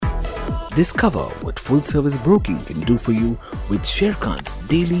Discover what full-service broking can do for you with Sharekhan's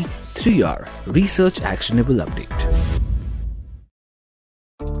daily 3-hour research actionable update.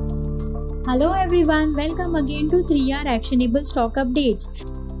 Hello everyone, welcome again to 3R Actionable Stock Updates.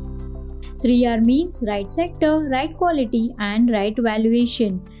 3R means right sector, right quality and right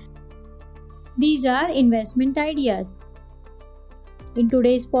valuation. These are investment ideas. In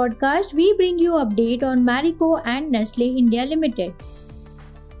today's podcast, we bring you update on Marico and Nestle India Limited.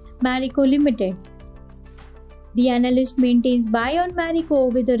 Marico Limited. The analyst maintains buy on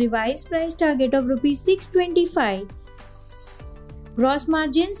Marico with a revised price target of Rs 625. Gross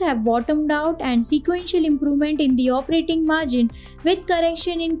margins have bottomed out and sequential improvement in the operating margin with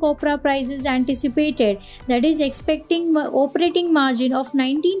correction in copra prices anticipated, that is expecting operating margin of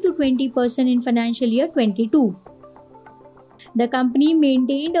 19 to 20% in financial year 22. The company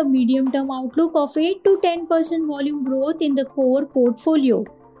maintained a medium-term outlook of 8 to 10% volume growth in the core portfolio.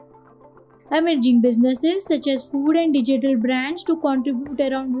 Emerging businesses such as food and digital brands to contribute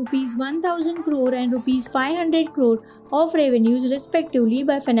around Rs 1000 crore and Rs 500 crore of revenues respectively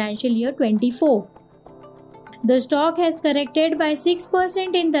by financial year 24. The stock has corrected by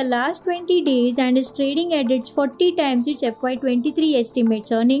 6% in the last 20 days and is trading at its 40 times its FY23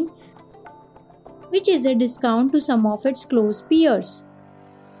 estimates earning, which is a discount to some of its close peers.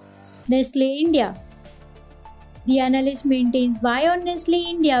 Nestle India. The analyst maintains buy on Nestle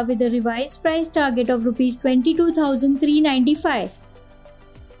India with a revised price target of Rs 22,395.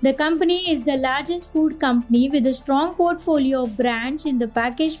 The company is the largest food company with a strong portfolio of brands in the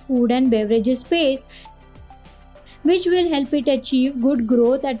packaged food and beverages space, which will help it achieve good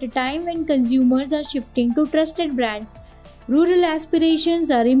growth at a time when consumers are shifting to trusted brands. Rural aspirations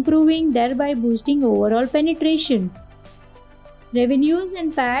are improving, thereby boosting overall penetration. Revenues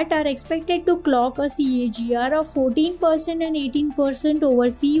and PAT are expected to clock a CAGR of 14% and 18% over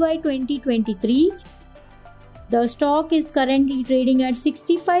CY 2023. The stock is currently trading at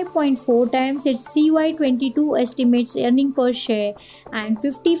 65.4 times its CY 22 estimates earning per share and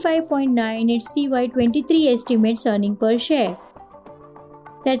 55.9 its CY 23 estimates earning per share.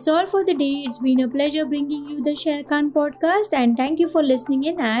 That's all for the day. It's been a pleasure bringing you the Sharekhan podcast and thank you for listening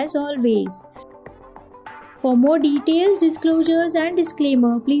in as always. For more details, disclosures and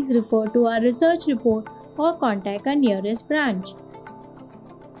disclaimer, please refer to our research report or contact our nearest branch.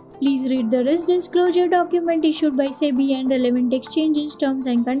 Please read the risk disclosure document issued by SEBI and relevant exchanges, terms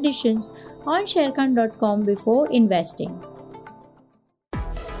and conditions on sharekhan.com before investing.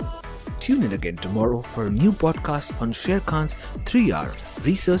 Tune in again tomorrow for a new podcast on Sharekhan's 3-hour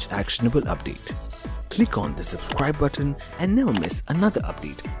research actionable update. Click on the subscribe button and never miss another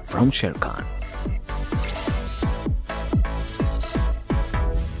update from Sharekhan.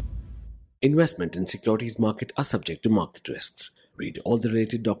 Investment in securities market are subject to market risks. Read all the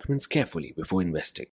related documents carefully before investing.